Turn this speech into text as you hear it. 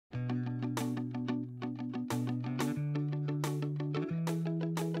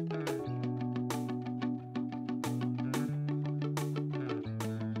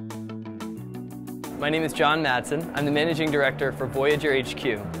My name is John Madsen. I'm the Managing Director for Voyager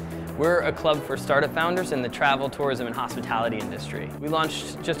HQ. We're a club for startup founders in the travel, tourism, and hospitality industry. We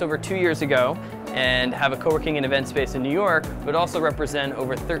launched just over 2 years ago and have a co-working and event space in New York, but also represent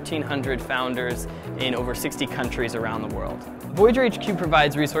over 1,300 founders in over 60 countries around the world. Voyager HQ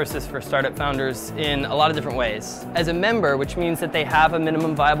provides resources for startup founders in a lot of different ways. As a member, which means that they have a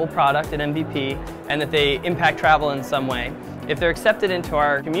minimum viable product, an MVP, and that they impact travel in some way. If they're accepted into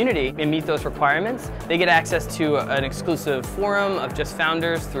our community and meet those requirements, they get access to an exclusive forum of just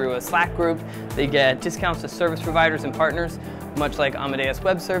founders through a Slack group. They get discounts to service providers and partners, much like Amadeus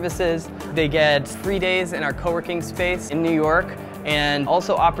Web Services. They get free days in our co-working space in New York, and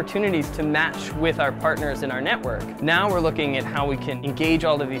also opportunities to match with our partners in our network. Now we're looking at how we can engage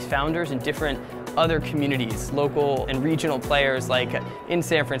all of these founders in different other communities, local and regional players like in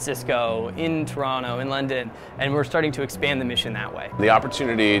San Francisco, in Toronto, in London, and we're starting to expand the mission that way. The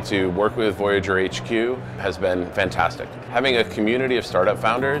opportunity to work with Voyager HQ has been fantastic. Having a community of startup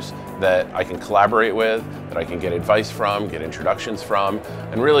founders that I can collaborate with, that I can get advice from, get introductions from,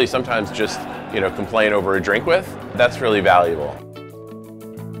 and really sometimes just, complain over a drink with, that's really valuable.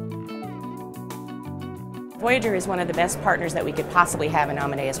 Voyager is one of the best partners that we could possibly have in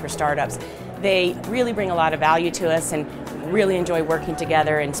Amadeus for startups. They really bring a lot of value to us and really enjoy working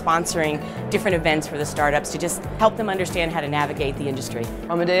together and sponsoring different events for the startups to just help them understand how to navigate the industry.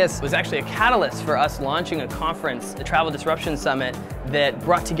 Amadeus was actually a catalyst for us launching a conference, the Travel Disruption Summit, that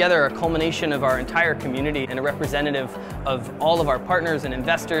brought together a culmination of our entire community and a representative of all of our partners and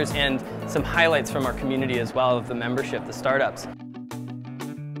investors and some highlights from our community as well of the membership, the startups.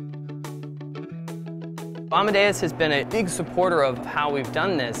 Amadeus has been a big supporter of how we've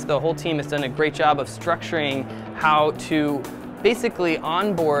done this. The whole team has done a great job of structuring how to basically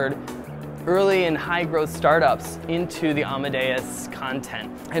onboard early and high growth startups into the Amadeus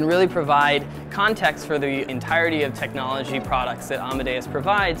content and really provide context for the entirety of technology products that Amadeus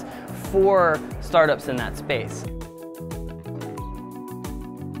provides for startups in that space.